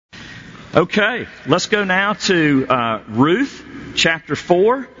Okay, let's go now to Ruth chapter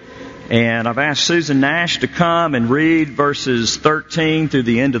 4. And I've asked Susan Nash to come and read verses 13 through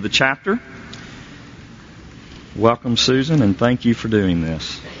the end of the chapter. Welcome, Susan, and thank you for doing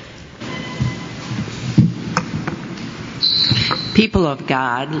this. People of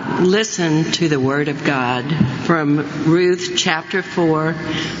God, listen to the Word of God from Ruth chapter 4,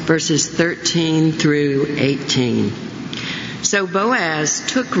 verses 13 through 18. So Boaz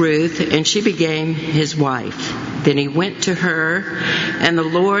took Ruth, and she became his wife. Then he went to her, and the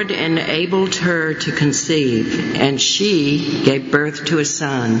Lord enabled her to conceive, and she gave birth to a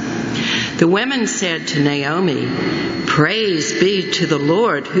son. The women said to Naomi, "Praise be to the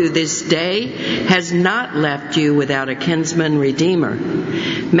Lord, who this day has not left you without a kinsman redeemer.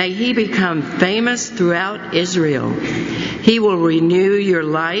 May he become famous throughout Israel. He will renew your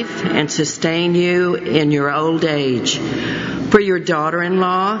life and sustain you in your old age. For your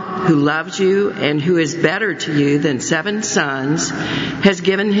daughter-in-law, who loves you and who is better to you than 7 sons, has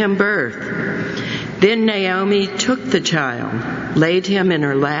given him birth." Then Naomi took the child, laid him in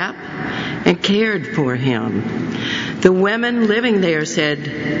her lap, and cared for him. The women living there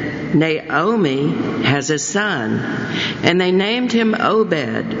said, "Naomi has a son," and they named him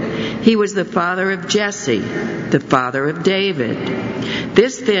Obed. He was the father of Jesse, the father of David.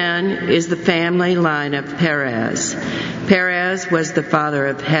 This then is the family line of Perez. Perez was the father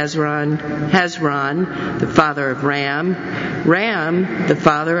of Hezron, Hezron the father of Ram, Ram the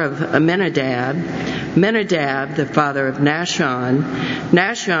father of Amminadab, Amminadab the father of Nahshon,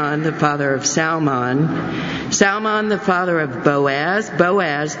 Nahshon the father of Salmon, Salmon the father of Boaz,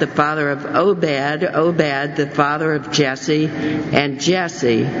 Boaz the father of Obed, Obed the father of Jesse, and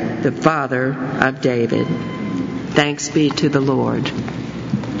Jesse the father of David. Thanks be to the Lord.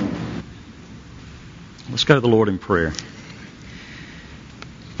 Let's go to the Lord in prayer.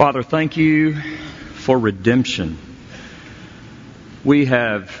 Father, thank you for redemption. We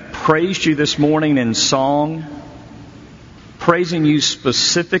have praised you this morning in song, praising you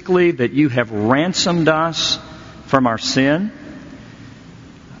specifically that you have ransomed us from our sin.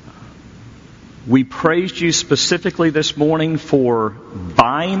 We praised you specifically this morning for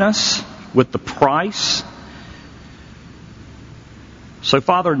buying us with the price. So,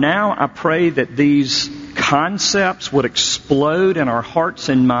 Father, now I pray that these concepts would explode in our hearts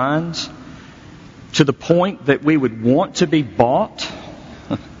and minds to the point that we would want to be bought,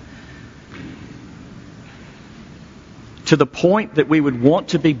 to the point that we would want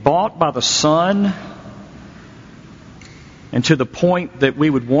to be bought by the Son, and to the point that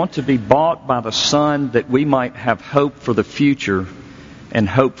we would want to be bought by the Son that we might have hope for the future and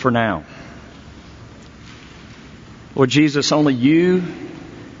hope for now. Lord Jesus, only you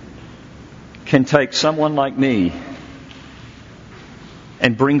can take someone like me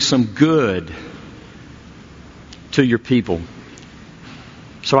and bring some good to your people.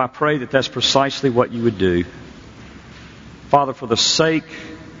 So I pray that that's precisely what you would do. Father, for the sake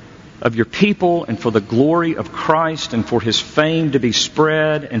of your people and for the glory of Christ and for His fame to be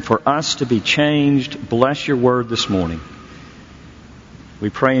spread and for us to be changed, bless your word this morning. We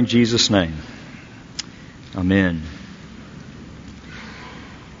pray in Jesus' name. Amen.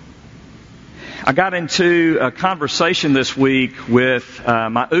 I got into a conversation this week with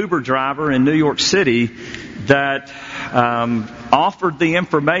my Uber driver in New York City that offered the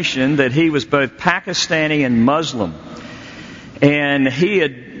information that he was both Pakistani and Muslim. And he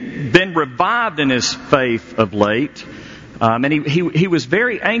had been revived in his faith of late. And he was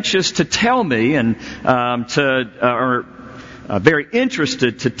very anxious to tell me and very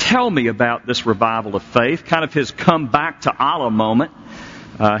interested to tell me about this revival of faith, kind of his come back to Allah moment.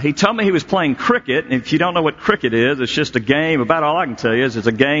 He told me he was playing cricket, and if you don't know what cricket is, it's just a game. About all I can tell you is it's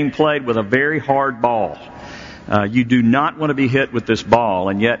a game played with a very hard ball. You do not want to be hit with this ball,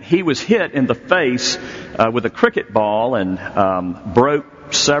 and yet he was hit in the face with a cricket ball and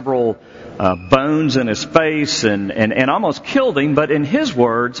broke several bones in his face and almost killed him. But in his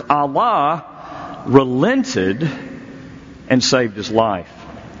words, Allah relented and saved his life.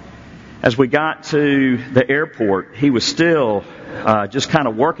 As we got to the airport, he was still just kind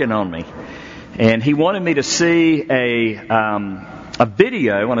of working on me. And he wanted me to see a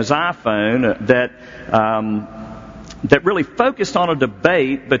video on his iPhone that really focused on a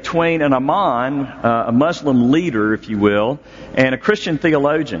debate between an imam, a Muslim leader, if you will, and a Christian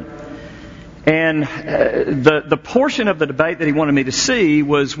theologian. And the portion of the debate that he wanted me to see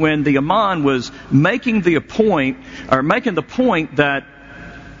was when the imam was making the point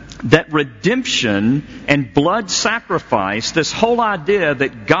that redemption and blood sacrifice, this whole idea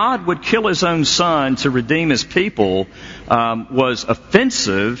that God would kill His own Son to redeem His people, was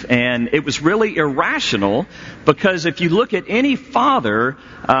offensive, and it was really irrational, because if you look at any father,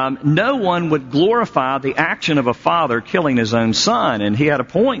 no one would glorify the action of a father killing his own son, and he had a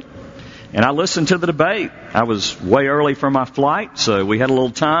point. And I listened to the debate. I was way early for my flight, so we had a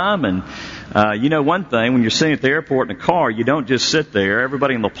little time. And you know one thing, when you're sitting at the airport in a car, you don't just sit there.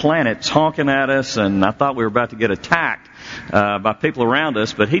 Everybody on the planet's honking at us, and I thought we were about to get attacked by people around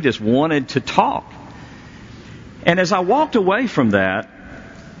us, but he just wanted to talk. And as I walked away from that,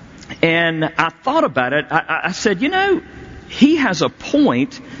 and I thought about it, I said, you know, he has a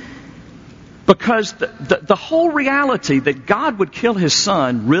point. Because the whole reality that God would kill His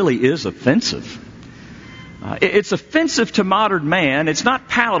Son really is offensive. It's offensive to modern man. It's not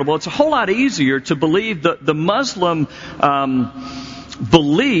palatable. It's a whole lot easier to believe the Muslim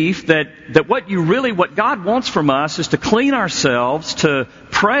belief that what God wants from us is to clean ourselves, to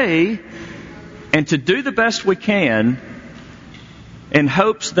pray, and to do the best we can in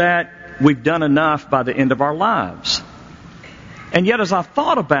hopes that we've done enough by the end of our lives. And yet, as I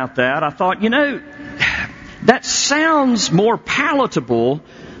thought about that, I thought, you know, that sounds more palatable,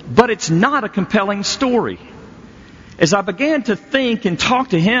 but it's not a compelling story. As I began to think and talk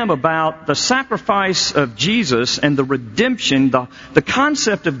to him about the sacrifice of Jesus and the redemption, the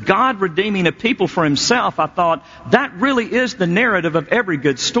concept of God redeeming a people for Himself, I thought, that really is the narrative of every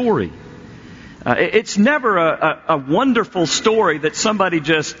good story. It's never a wonderful story that somebody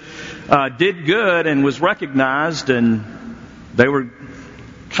just did good and was recognized and they were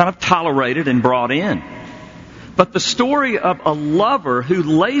kind of tolerated and brought in. But the story of a lover who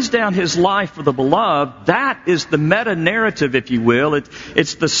lays down his life for the beloved, that is the meta-narrative, if you will.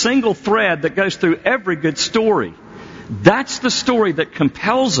 It's the single thread that goes through every good story. That's the story that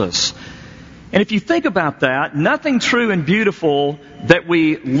compels us. And if you think about that, nothing true and beautiful that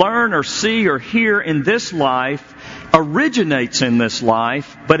we learn or see or hear in this life originates in this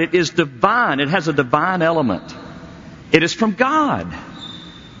life, but it is divine. It has a divine element. It is from God.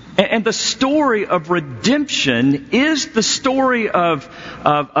 And the story of redemption is the story of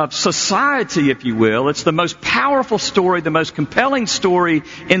society, if you will. It's the most powerful story, the most compelling story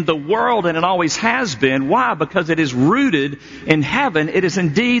in the world, and it always has been. Why? Because it is rooted in heaven. It is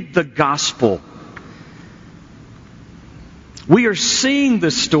indeed the gospel. We are seeing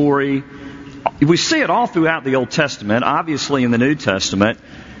this story. We see it all throughout the Old Testament, obviously in the New Testament.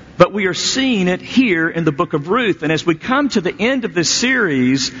 But we are seeing it here in the book of Ruth. And as we come to the end of this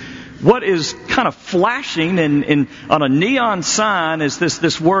series, what is kind of flashing on a neon sign is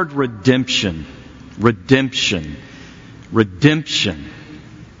this word redemption. Redemption. Redemption.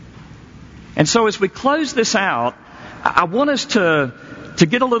 And so as we close this out, I want us to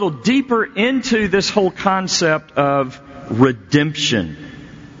get a little deeper into this whole concept of redemption.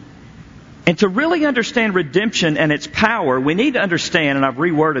 And to really understand redemption and its power, we need to understand, and I've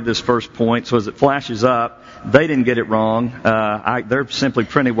reworded this first point so as it flashes up, they didn't get it wrong. They're simply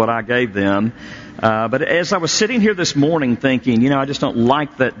printing what I gave them. But as I was sitting here this morning thinking, you know, I just don't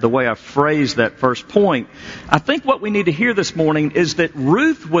like the way I phrased that first point, I think what we need to hear this morning is that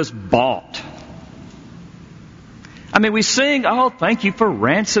Ruth was bought. I mean, we sing, oh, thank you for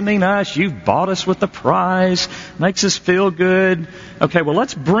ransoming us. You've bought us with a price. Makes us feel good. Okay, well,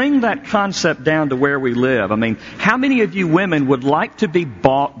 let's bring that concept down to where we live. I mean, how many of you women would like to be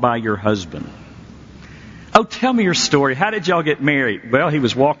bought by your husband? Oh, tell me your story. How did y'all get married? Well, he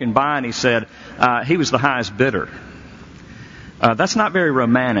was walking by and he said he was the highest bidder. That's not very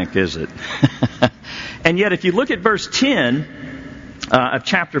romantic, is it? And yet, if you look at verse 10 of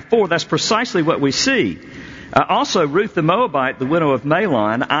chapter 4, that's precisely what we see. Also, Ruth the Moabite, the widow of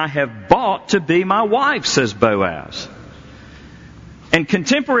Mahlon, I have bought to be my wife, says Boaz. And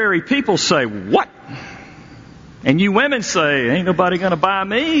contemporary people say, what? And you women say, ain't nobody going to buy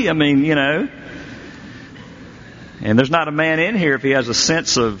me. I mean, you know. And there's not a man in here, if he has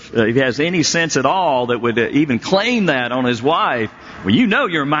if he has any sense at all, that would even claim that on his wife. Well, you know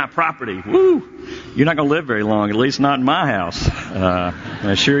you're my property. Woo! You're not going to live very long, at least not in my house. I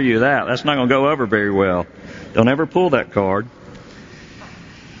assure you that. That's not going to go over very well. Don't ever pull that card.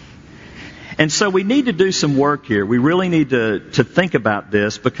 And so we need to do some work here. We really need to think about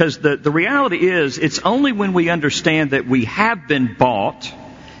this, because the reality is it's only when we understand that we have been bought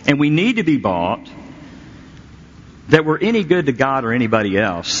and we need to be bought that we're any good to God or anybody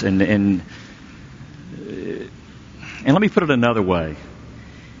else. And let me put it another way.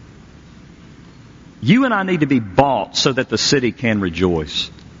 You and I need to be bought so that the city can rejoice.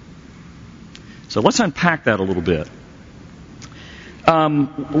 So let's unpack that a little bit.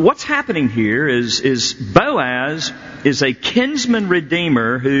 What's happening here is Boaz is a kinsman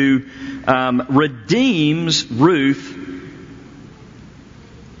redeemer who redeems Ruth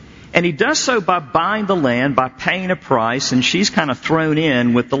And he does so by buying the land, by paying a price, and she's kind of thrown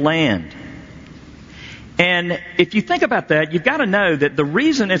in with the land. And if you think about that, you've got to know that the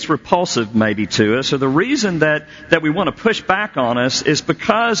reason it's repulsive maybe to us, or the reason that we want to push back on us, is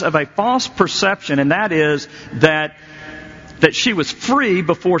because of a false perception, and that is that she was free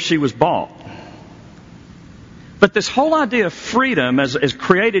before she was bought. But this whole idea of freedom as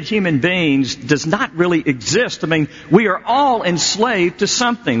created human beings does not really exist. I mean, we are all enslaved to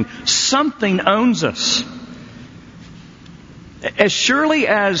something. Something owns us. As surely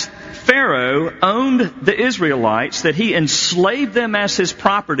as Pharaoh owned the Israelites, that he enslaved them as his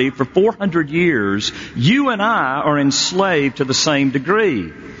property for 400 years, you and I are enslaved to the same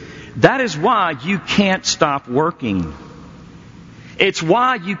degree. That is why you can't stop working. It's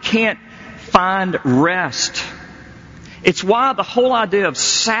why you can't find rest. It's why the whole idea of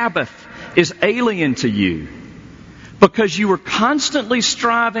Sabbath is alien to you. Because you are constantly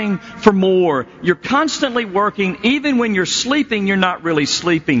striving for more. You're constantly working. Even when you're sleeping, you're not really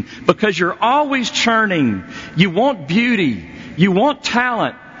sleeping. Because you're always churning. You want beauty. You want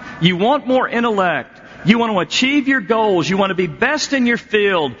talent. You want more intellect. You want to achieve your goals. You want to be best in your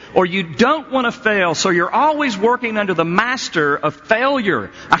field. Or you don't want to fail. So you're always working under the master of failure.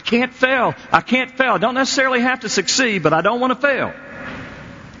 I can't fail. I can't fail. I don't necessarily have to succeed, but I don't want to fail.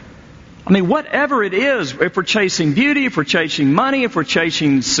 I mean, whatever it is, if we're chasing beauty, if we're chasing money, if we're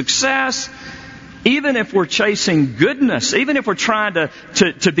chasing success, even if we're chasing goodness, even if we're trying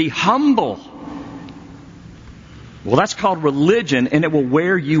to be humble, well, that's called religion, and it will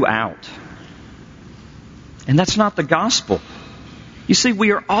wear you out. And that's not the gospel. You see,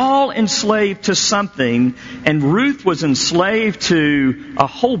 we are all enslaved to something, and Ruth was enslaved to a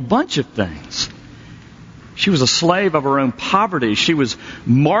whole bunch of things. She was a slave of her own poverty. She was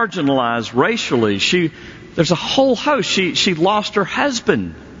marginalized racially. There's a whole host. She lost her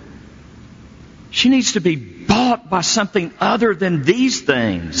husband. She needs to be bought by something other than these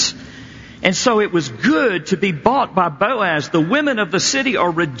things. And so it was good to be bought by Boaz. The women of the city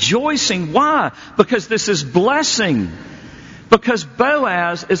are rejoicing. Why? Because this is blessing. Because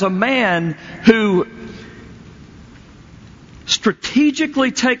Boaz is a man who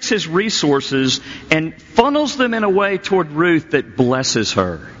strategically takes his resources and funnels them in a way toward Ruth that blesses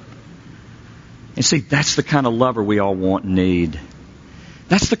her. And see, that's the kind of lover we all want and need.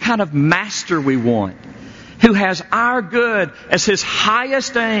 That's the kind of master we want, who has our good as his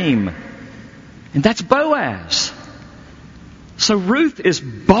highest aim. And that's Boaz. So Ruth is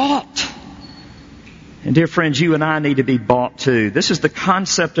bought. And dear friends, you and I need to be bought too. This is the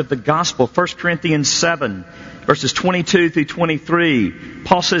concept of the gospel. 1 Corinthians 7, verses 22 through 23.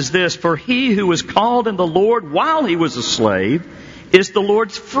 Paul says this, "For he who was called in the Lord while he was a slave is the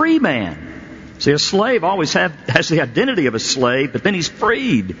Lord's free man." See, a slave always has the identity of a slave, but then he's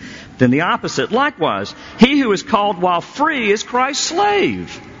freed. Then the opposite. Likewise, he who is called while free is Christ's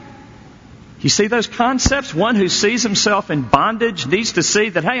slave. You see those concepts? One who sees himself in bondage needs to see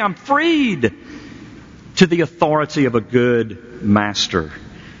that, hey, I'm freed to the authority of a good master.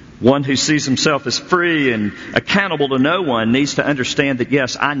 One who sees himself as free and accountable to no one needs to understand that,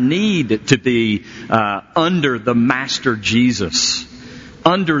 yes, I need to be under the Master Jesus,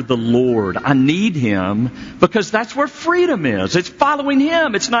 under the Lord. I need Him because that's where freedom is. It's following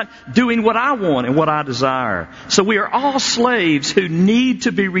Him. It's not doing what I want and what I desire. So we are all slaves who need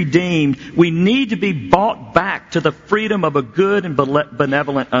to be redeemed. We need to be bought back to the freedom of a good and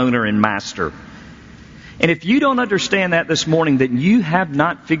benevolent owner and master. And if you don't understand that this morning, then you have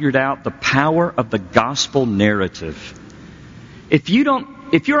not figured out the power of the gospel narrative. If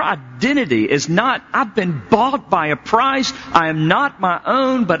your identity is not, I've been bought by a price, I am not my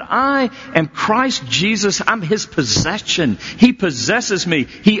own, but I am Christ Jesus, I'm His possession. He possesses me.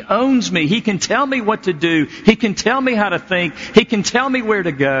 He owns me. He can tell me what to do. He can tell me how to think. He can tell me where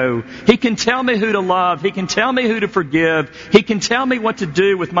to go. He can tell me who to love. He can tell me who to forgive. He can tell me what to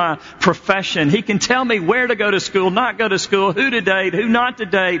do with my profession. He can tell me where to go to school, not go to school, who to date, who not to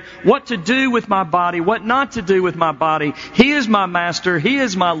date, what to do with my body, what not to do with my body. He is my master. He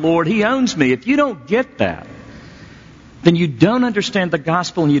is my Lord. He owns me. If you don't get that, then you don't understand the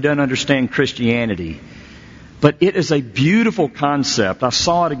gospel and you don't understand Christianity. But it is a beautiful concept. I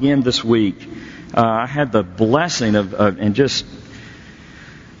saw it again this week. I had the blessing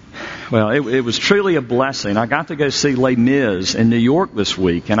it was truly a blessing. I got to go see Les Mis in New York this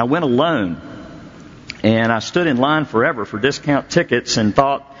week, and I went alone. And I stood in line forever for discount tickets and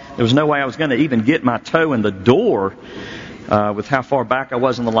thought there was no way I was going to even get my toe in the door with how far back I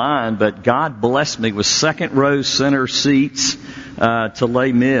was in the line, but God blessed me with second row center seats to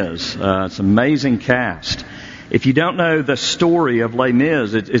Les Mis. It's an amazing cast. If you don't know the story of Les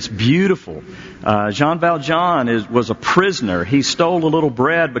Mis, it's beautiful. Jean Valjean was a prisoner. He stole a little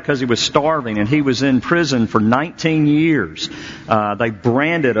bread because he was starving, and he was in prison for 19 years. They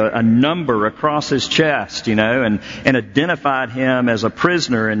branded a number across his chest, and identified him as a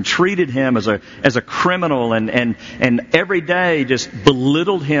prisoner and treated him as a criminal, and every day just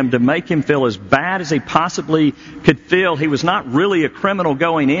belittled him to make him feel as bad as he possibly could feel. He was not really a criminal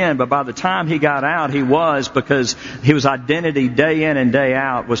going in, but by the time he got out, he was, because his identity day in and day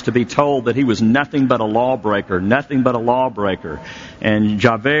out was to be told that he was nothing but a lawbreaker, nothing but a lawbreaker. And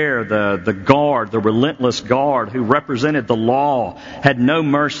Javert, the guard, the relentless guard who represented the law, had no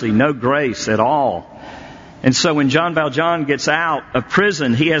mercy, no grace at all. And so when Jean Valjean gets out of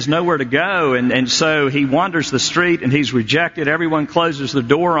prison, he has nowhere to go, and so he wanders the street and he's rejected. Everyone closes the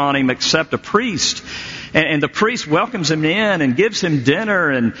door on him except a priest. And the priest welcomes him in and gives him dinner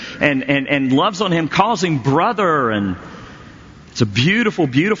and loves on him, calls him brother. And it's a beautiful,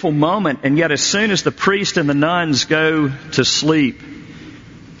 beautiful moment. And yet as soon as the priest and the nuns go to sleep,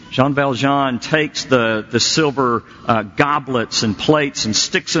 Jean Valjean takes the silver goblets and plates and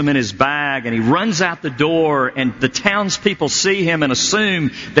sticks them in his bag, and he runs out the door, and the townspeople see him and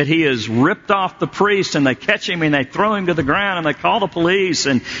assume that he has ripped off the priest, and they catch him and they throw him to the ground and they call the police,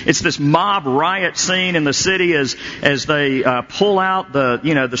 and it's this mob riot scene in the city as they pull out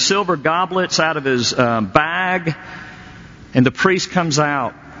the silver goblets out of his bag, and the priest comes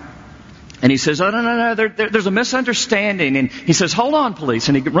out. And he says, "Oh, no, there's a misunderstanding." And he says, "Hold on, police."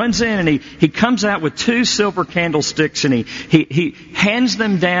 And he runs in and he comes out with 2 silver candlesticks, and he hands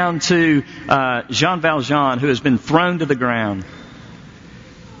them down to Jean Valjean, who has been thrown to the ground.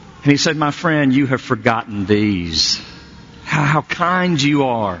 And he said, "My friend, you have forgotten these. How kind you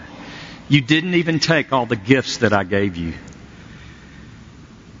are. You didn't even take all the gifts that I gave you."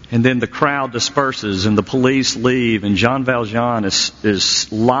 And then the crowd disperses and the police leave, and Jean Valjean is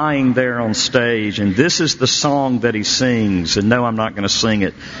lying there on stage, and this is the song that he sings. And no, I'm not going to sing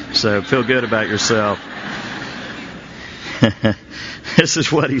it, so feel good about yourself. This is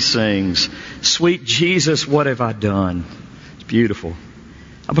what he sings. "Sweet Jesus, what have I done?" It's beautiful.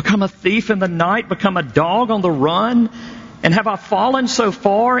 "I've become a thief in the night, become a dog on the run. And have I fallen so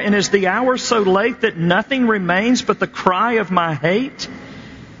far, and is the hour so late that nothing remains but the cry of my hate?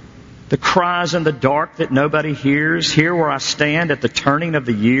 The cries in the dark that nobody hears, here where I stand at the turning of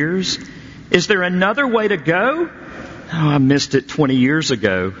the years. Is there another way to go? Oh, I missed it 20 years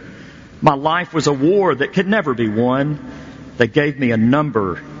ago. My life was a war that could never be won. They gave me a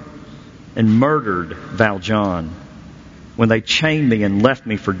number and murdered Valjean when they chained me and left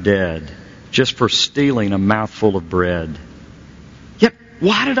me for dead, just for stealing a mouthful of bread. Yet,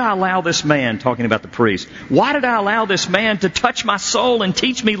 why did I allow this man," talking about the priest, "why did I allow this man to touch my soul and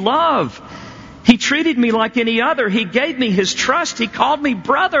teach me love? He treated me like any other. He gave me his trust. He called me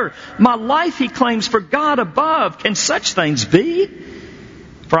brother. My life he claims for God above. Can such things be?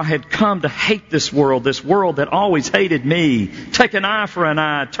 For I had come to hate this world that always hated me. Take an eye for an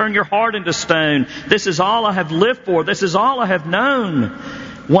eye. Turn your heart into stone. This is all I have lived for. This is all I have known.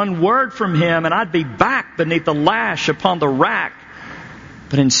 One word from him and I'd be back beneath the lash upon the rack.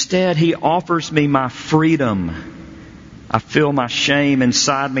 But instead he offers me my freedom. I feel my shame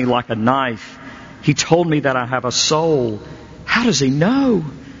inside me like a knife. He told me that I have a soul. How does he know?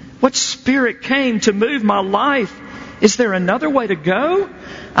 What spirit came to move my life? Is there another way to go?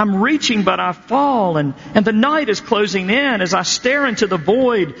 I'm reaching, but I fall, and the night is closing in as I stare into the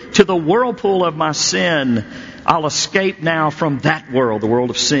void, to the whirlpool of my sin. I'll escape now from that world, the world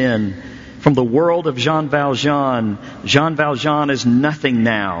of sin. From the world of Jean Valjean. Jean Valjean is nothing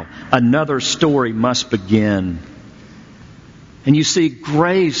now. Another story must begin." And you see,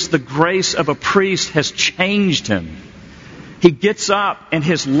 grace, the grace of a priest has changed him. He gets up and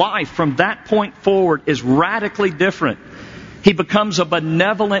his life from that point forward is radically different. He becomes a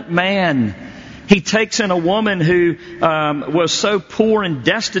benevolent man. He takes in a woman who was so poor and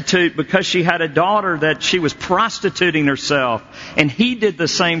destitute because she had a daughter that she was prostituting herself. And he did the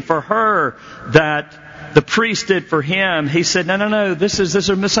same for her that the priest did for him. He said, no, this is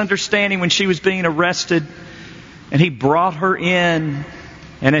a misunderstanding when she was being arrested. And he brought her in.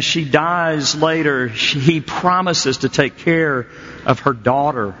 And as she dies later, he promises to take care of her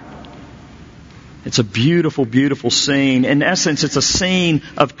daughter. It's a beautiful, beautiful scene. In essence, it's a scene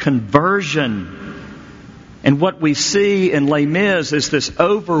of conversion. And what we see in Les Mis is this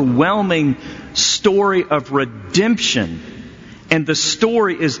overwhelming story of redemption. And the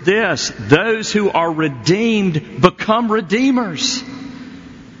story is this: those who are redeemed become redeemers.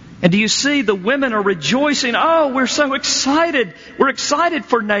 And do you see, the women are rejoicing? Oh, we're so excited. We're excited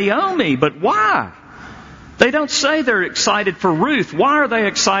for Naomi. But why? They don't say they're excited for Ruth. Why are they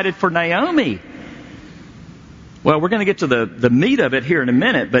excited for Naomi? Well, we're going to get to the meat of it here in a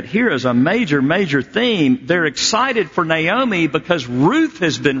minute, but here is a major, major theme. They're excited for Naomi because Ruth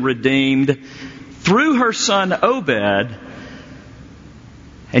has been redeemed through her son Obed,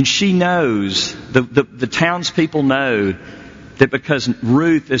 and she knows, the townspeople know, that because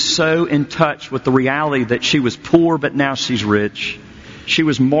Ruth is so in touch with the reality that she was poor, but now she's rich. She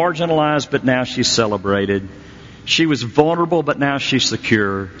was marginalized, but now she's celebrated. She was vulnerable, but now she's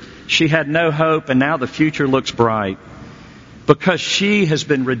secure. She had no hope, and now the future looks bright. Because she has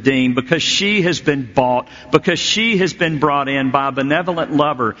been redeemed, because she has been bought, because she has been brought in by a benevolent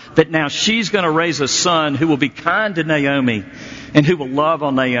lover, that now she's going to raise a son who will be kind to Naomi and who will love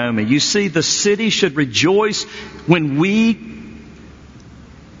on Naomi. You see, the city should rejoice when we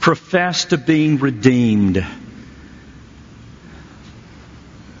profess to being redeemed.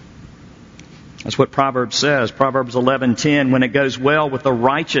 That's what Proverbs says. Proverbs 11:10, when it goes well with the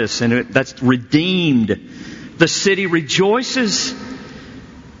righteous, and that's redeemed, the city rejoices.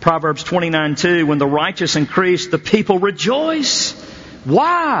 Proverbs 29:2, when the righteous increase, the people rejoice.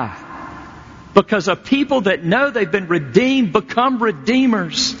 Why? Because a people that know they've been redeemed become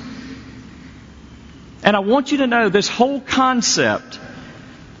redeemers. And I want you to know this whole concept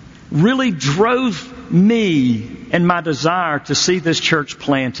really drove me and my desire to see this church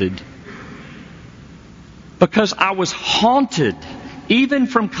planted. Because I was haunted, even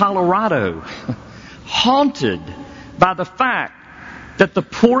from Colorado, haunted by the fact that the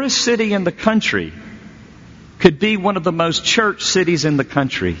poorest city in the country could be one of the most church cities in the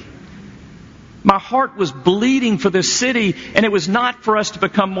country. My heart was bleeding for this city, and it was not for us to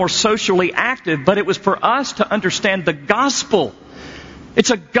become more socially active, but it was for us to understand the gospel. It's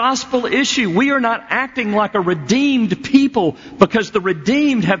a gospel issue. We are not acting like a redeemed people because the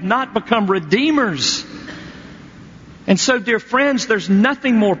redeemed have not become redeemers. And so, dear friends, there's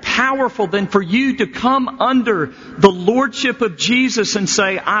nothing more powerful than for you to come under the lordship of Jesus and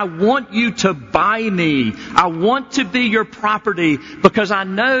say, I want you to buy me. I want to be your property because I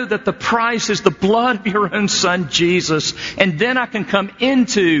know that the price is the blood of your own Son, Jesus. And then I can come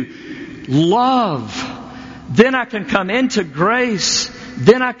into love. Then I can come into grace.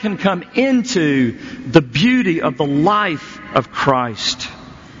 Then I can come into the beauty of the life of Christ.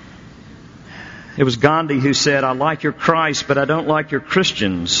 It was Gandhi who said, I like your Christ, but I don't like your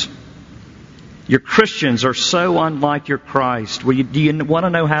Christians. Your Christians are so unlike your Christ. Do you want to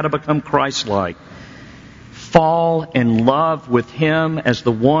know how to become Christ-like? Fall in love with Him as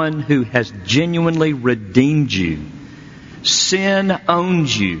the one who has genuinely redeemed you. Sin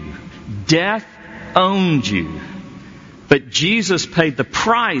owns you. Death owns you. But Jesus paid the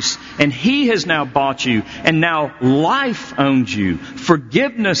price, and He has now bought you, and now life owns you,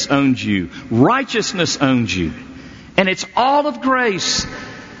 forgiveness owns you, righteousness owns you. And it's all of grace.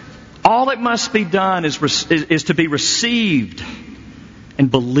 All that must be done is to be received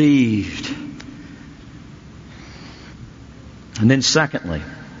and believed. And then secondly,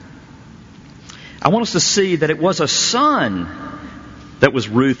 I want us to see that it was a son that was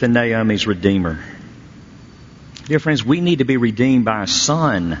Ruth and Naomi's redeemer. Dear friends, we need to be redeemed by a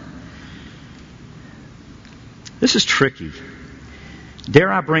son. This is tricky. Dare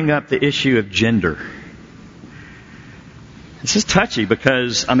I bring up the issue of gender? This is touchy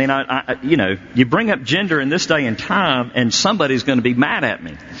because, you bring up gender in this day and time and somebody's going to be mad at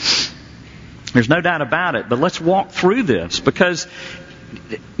me. There's no doubt about it. But let's walk through this because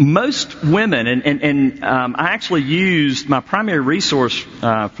most women, and I actually used my primary resource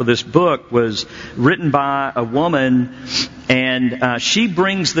for this book was written by a woman, and she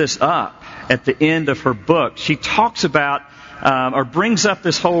brings this up at the end of her book. She talks about or brings up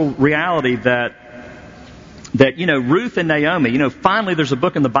this whole reality that Ruth and Naomi, finally there's a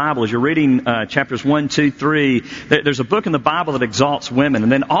book in the Bible, as you're reading chapters 1, 2, 3, there's a book in the Bible that exalts women,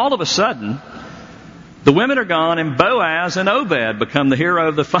 and then all of a sudden the women are gone, and Boaz and Obed become the hero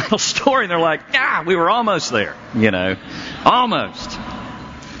of the final story. And they're like, we were almost there, almost.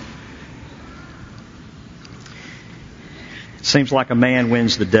 It seems like a man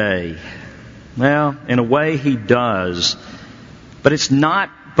wins the day. Well, in a way he does. But it's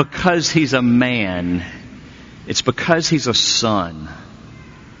not because he's a man. It's because he's a son.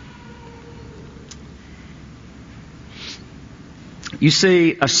 You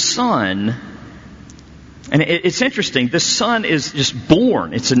see, a son... And it's interesting, this son is just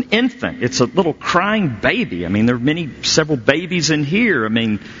born. It's an infant. It's a little crying baby. There are several babies in here.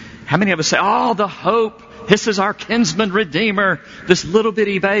 How many of us say, the hope, this is our kinsman redeemer, this little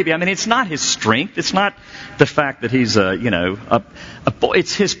bitty baby. It's not his strength. It's not the fact that he's a boy.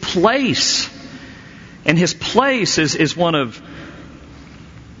 It's his place. And his place is one of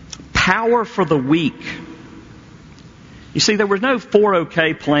power for the weak. You see, there were no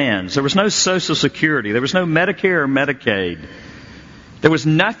 401k plans. There was no Social Security. There was no Medicare or Medicaid. There was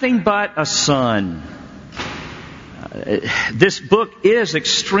nothing but a son. This book is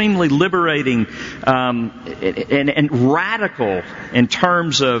extremely liberating and radical in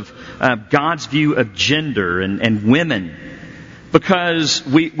terms of God's view of gender and women. Because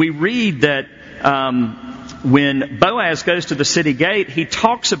we read that when Boaz goes to the city gate, he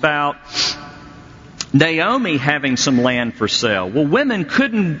talks about Naomi having some land for sale. Well, women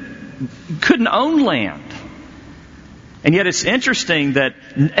couldn't own land. And yet it's interesting that,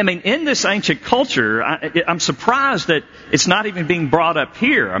 in this ancient culture, I'm surprised that it's not even being brought up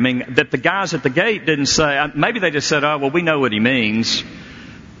here. That the guys at the gate didn't say, maybe they just said, oh, well, we know what he means.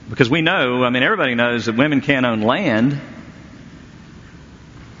 Because we know, everybody knows that women can't own land.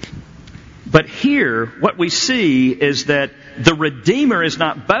 But here, what we see is that the Redeemer is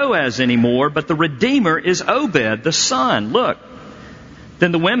not Boaz anymore, but the Redeemer is Obed, the son. Look.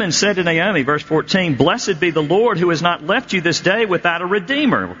 Then the women said to Naomi, verse 14, "Blessed be the Lord who has not left you this day without a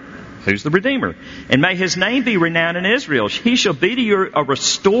Redeemer." Who's the Redeemer? "And may his name be renowned in Israel. He shall be to you a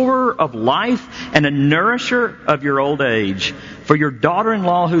restorer of life and a nourisher of your old age. For your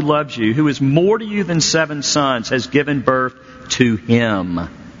daughter-in-law who loves you, who is more to you than 7 sons, has given birth to him."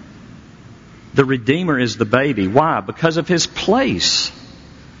 The Redeemer is the baby. Why? Because of his place.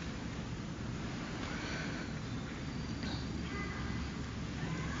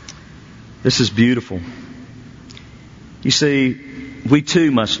 This is beautiful. You see, we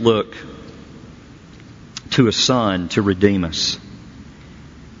too must look to a son to redeem us.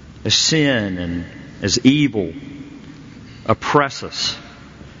 As sin and as evil oppress us,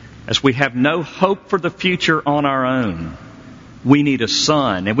 as we have no hope for the future on our own, we need a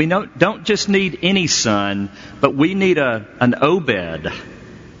son. And we don't just need any son, but we need an Obed.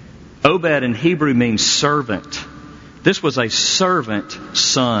 Obed in Hebrew means servant. This was a servant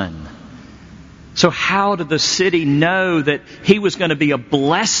son. So how did the city know that he was going to be a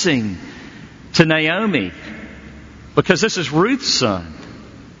blessing to Naomi? Because this is Ruth's son.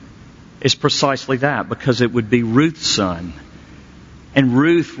 It's precisely that, because it would be Ruth's son. And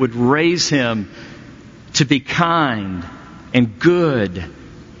Ruth would raise him to be kind and good.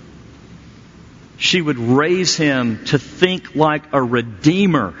 She would raise him to think like a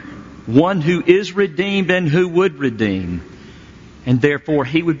redeemer, one who is redeemed and who would redeem. And therefore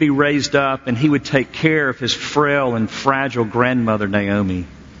he would be raised up and he would take care of his frail and fragile grandmother Naomi.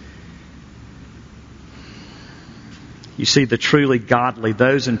 You see, the truly godly,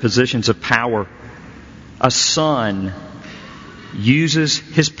 those in positions of power, a son uses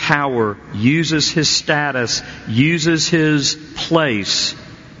his power, uses his status, uses his place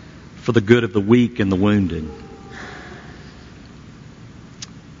for the good of the weak and the wounded.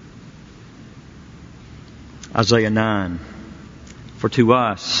 Isaiah 9. "For to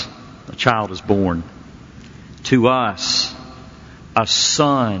us a child is born. To us a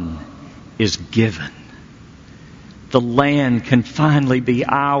son is given. The land can finally be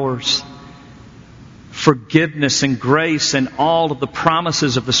ours. Forgiveness and grace and all of the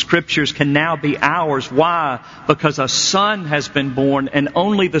promises of the Scriptures can now be ours. Why? Because a son has been born, and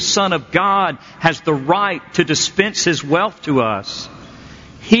only the Son of God has the right to dispense his wealth to us.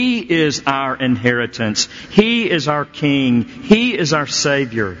 He is our inheritance. He is our King. He is our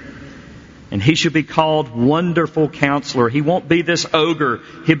Savior. And he should be called Wonderful Counselor. He won't be this ogre.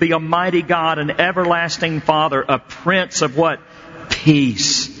 He'll be a mighty God, an everlasting Father, a Prince of what?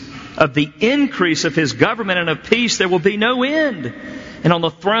 Peace. Of the increase of his government and of peace there will be no end. And on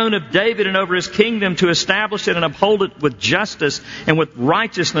the throne of David and over his kingdom, to establish it and uphold it with justice and with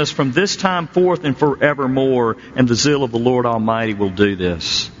righteousness from this time forth and forevermore. And the zeal of the Lord Almighty will do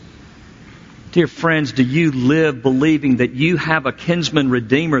this." Dear friends, do you live believing that you have a kinsman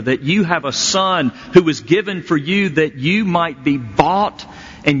redeemer, that you have a son who was given for you that you might be bought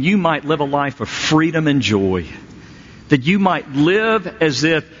and you might live a life of freedom and joy? That you might live as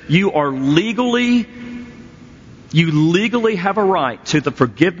if you legally have a right to the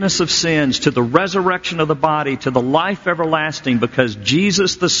forgiveness of sins, to the resurrection of the body, to the life everlasting, because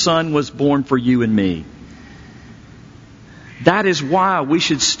Jesus the Son was born for you and me. That is why we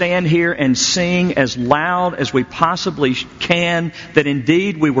should stand here and sing as loud as we possibly can that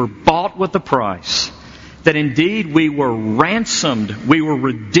indeed we were bought with a price. That indeed we were ransomed, we were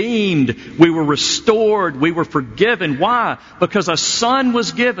redeemed, we were restored, we were forgiven. Why? Because a son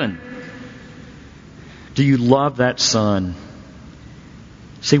was given. Do you love that son?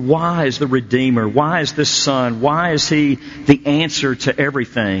 See, why is the Redeemer? Why is this son? Why is he the answer to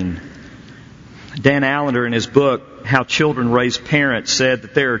everything? Dan Allender, in his book, How Children Raise Parents, said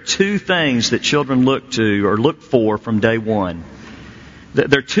that there are two things that children look to or look for from day one.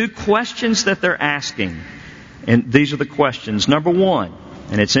 There are two questions that they're asking. And these are the questions. Number one,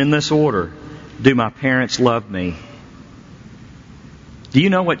 and it's in this order, do my parents love me? Do you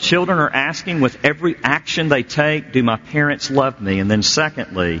know what children are asking with every action they take? Do my parents love me? And then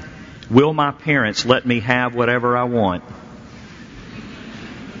secondly, will my parents let me have whatever I want?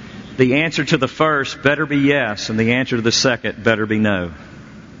 The answer to the first better be yes, and the answer to the second better be no.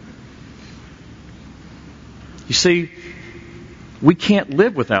 You see, we can't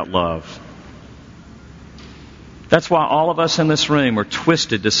live without love. That's why all of us in this room are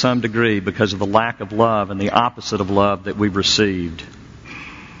twisted to some degree because of the lack of love and the opposite of love that we've received.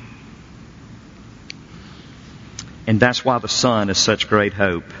 And that's why the Son is such great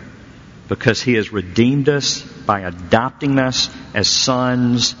hope, because He has redeemed us by adopting us as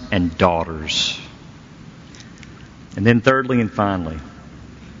sons and daughters. And then thirdly and finally,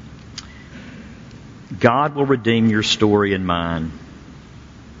 God will redeem your story and mine.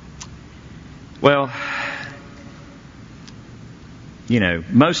 Well,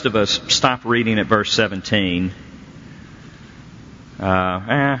 most of us stop reading at verse 17.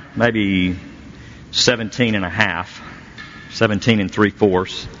 Maybe 17 and a half, 17 and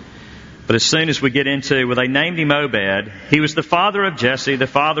 3/4. But as soon as we get into, well, they named him Obed. He was the father of Jesse, the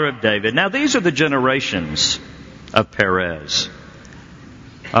father of David. Now, these are the generations of Perez.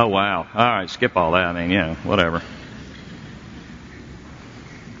 Oh, wow. All right, skip all that. Whatever.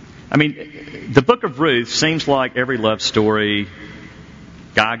 The book of Ruth seems like every love story.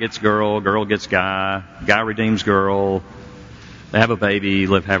 Guy gets girl gets guy redeems girl, they have a baby,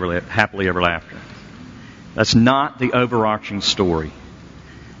 live happily ever after. That's not the overarching story.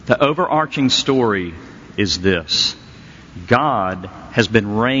 The overarching story is this: God has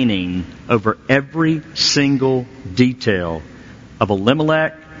been reigning over every single detail of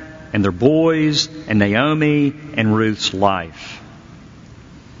Elimelech and their boys and Naomi and Ruth's life.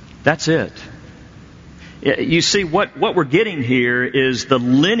 That's it. You see, what we're getting here is the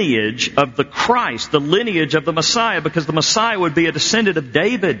lineage of the Christ, the lineage of the Messiah, because the Messiah would be a descendant of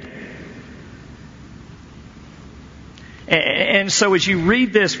David. And so as you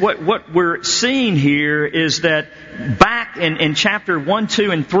read this, what we're seeing here is that back in chapter 1,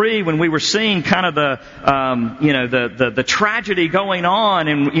 2, and 3, when we were seeing kind of the tragedy going on,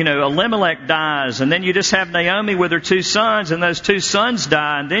 and Elimelech dies, and then you just have Naomi with her two sons, and those two sons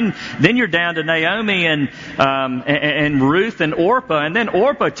die, and then you're down to Naomi and Ruth and Orpah, and then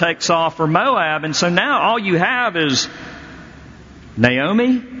Orpah takes off for Moab, and so now all you have is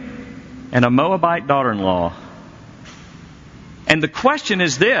Naomi and a Moabite daughter-in-law. And the question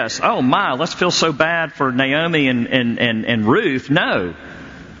is this: oh my, let's feel so bad for Naomi and Ruth. No.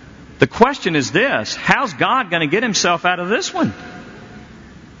 The question is this: how's God going to get Himself out of this one?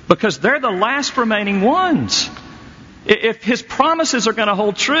 Because they're the last remaining ones. If His promises are going to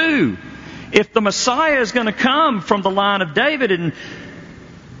hold true, if the Messiah is going to come from the line of David, and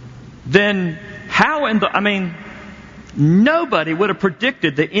then how nobody would have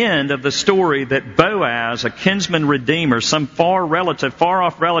predicted the end of the story that Boaz, a kinsman redeemer, some far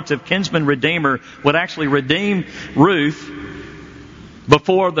off relative kinsman redeemer, would actually redeem Ruth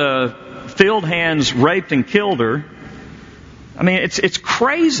before the field hands raped and killed her. It's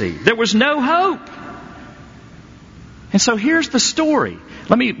crazy. There was no hope. And so here's the story.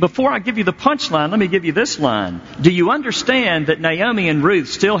 Before I give you the punchline, let me give you this line. Do you understand that Naomi and Ruth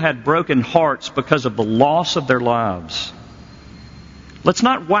still had broken hearts because of the loss of their lives? Let's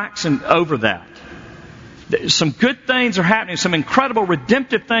not wax over that. Some good things are happening. Some incredible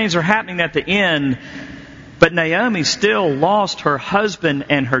redemptive things are happening at the end. But Naomi still lost her husband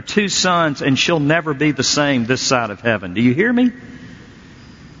and her two sons, and she'll never be the same this side of heaven. Do you hear me?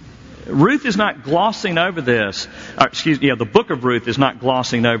 Ruth is not glossing over this. The book of Ruth is not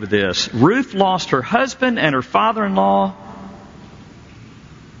glossing over this. Ruth lost her husband and her father-in-law,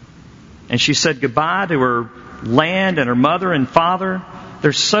 and she said goodbye to her land and her mother and father.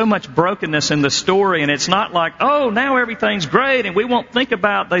 There's so much brokenness in the story, and it's not like, oh, now everything's great and we won't think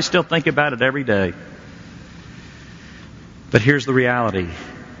about it. They still think about it every day. But here's the reality.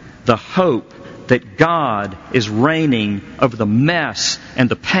 The hope that God is reigning over the mess and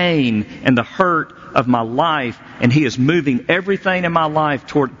the pain and the hurt of my life, and He is moving everything in my life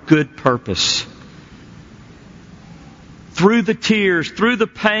toward good purpose. Through the tears, through the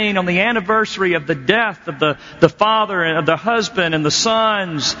pain, on the anniversary of the death of the father and of the husband and the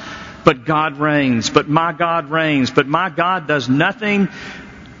sons, but God reigns, but my God reigns, but my God does nothing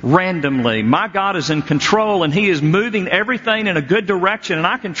randomly. My God is in control and He is moving everything in a good direction, and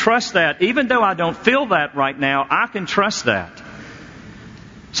I can trust that. Even though I don't feel that right now, I can trust that.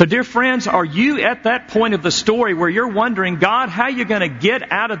 So dear friends, are you at that point of the story where you're wondering, God, how are you going to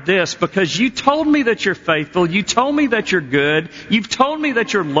get out of this? Because you told me that you're faithful. You told me that you're good. You've told me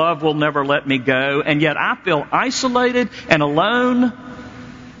that your love will never let me go. And yet I feel isolated and alone.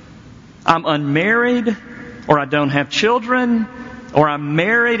 I'm unmarried, or I don't have children, or I'm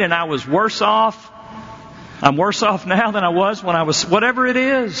married and I was worse off. I'm worse off now than I was when I was, whatever it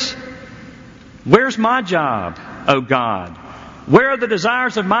is. Where's my job, oh God? Where are the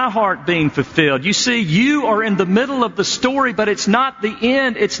desires of my heart being fulfilled? You see, you are in the middle of the story, but it's not the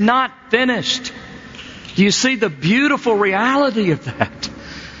end. It's not finished. Do you see the beautiful reality of that?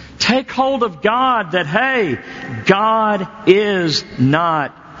 Take hold of God that, hey, God is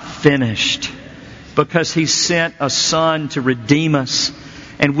not finished, because He sent a Son to redeem us,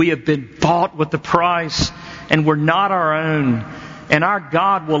 and we have been bought with a price, and we're not our own. And our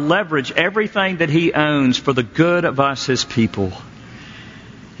God will leverage everything that He owns for the good of us, His people.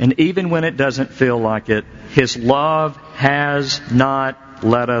 And even when it doesn't feel like it, His love has not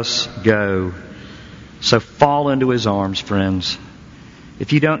let us go. So fall into His arms, friends.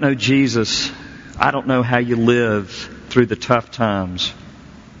 If you don't know Jesus, I don't know how you live through the tough times.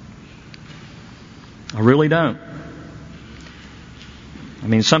 I really don't. I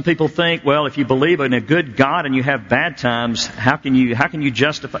mean, some people think, well, if you believe in a good God and you have bad times, how can you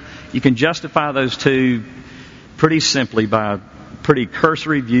justify? You can justify those two pretty simply by a pretty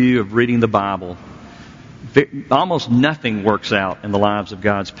cursory view of reading the Bible. Almost nothing works out in the lives of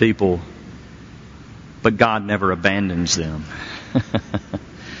God's people, but God never abandons them.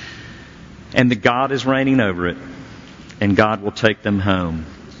 And the God is reigning over it, and God will take them home.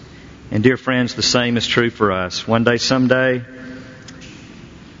 And dear friends, the same is true for us. One day, someday,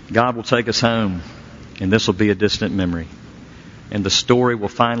 God will take us home, and this will be a distant memory. And the story will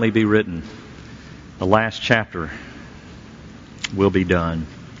finally be written. The last chapter will be done.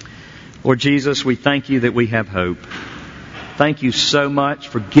 Lord Jesus, we thank You that we have hope. Thank You so much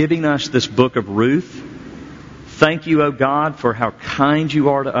for giving us this book of Ruth. Thank You, oh God, for how kind You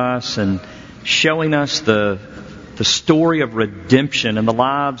are to us and showing us the story of redemption in the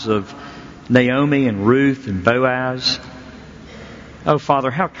lives of Naomi and Ruth and Boaz. Oh, Father,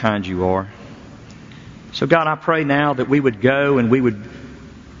 how kind You are. So, God, I pray now that we would go and we would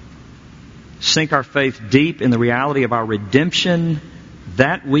sink our faith deep in the reality of our redemption,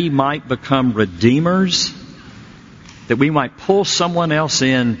 that we might become redeemers, that we might pull someone else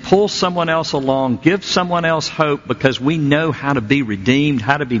in, pull someone else along, give someone else hope, because we know how to be redeemed,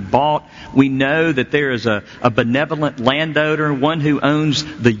 how to be bought. We know that there is a benevolent landowner, one who owns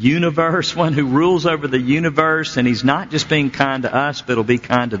the universe, one who rules over the universe, and He's not just being kind to us, but He'll be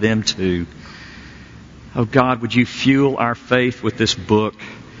kind to them too. Oh God, would You fuel our faith with this book?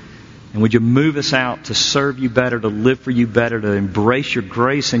 And would You move us out to serve You better, to live for You better, to embrace Your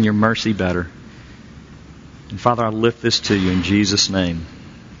grace and Your mercy better? And Father, I lift this to You in Jesus' name.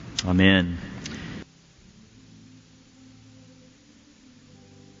 Amen.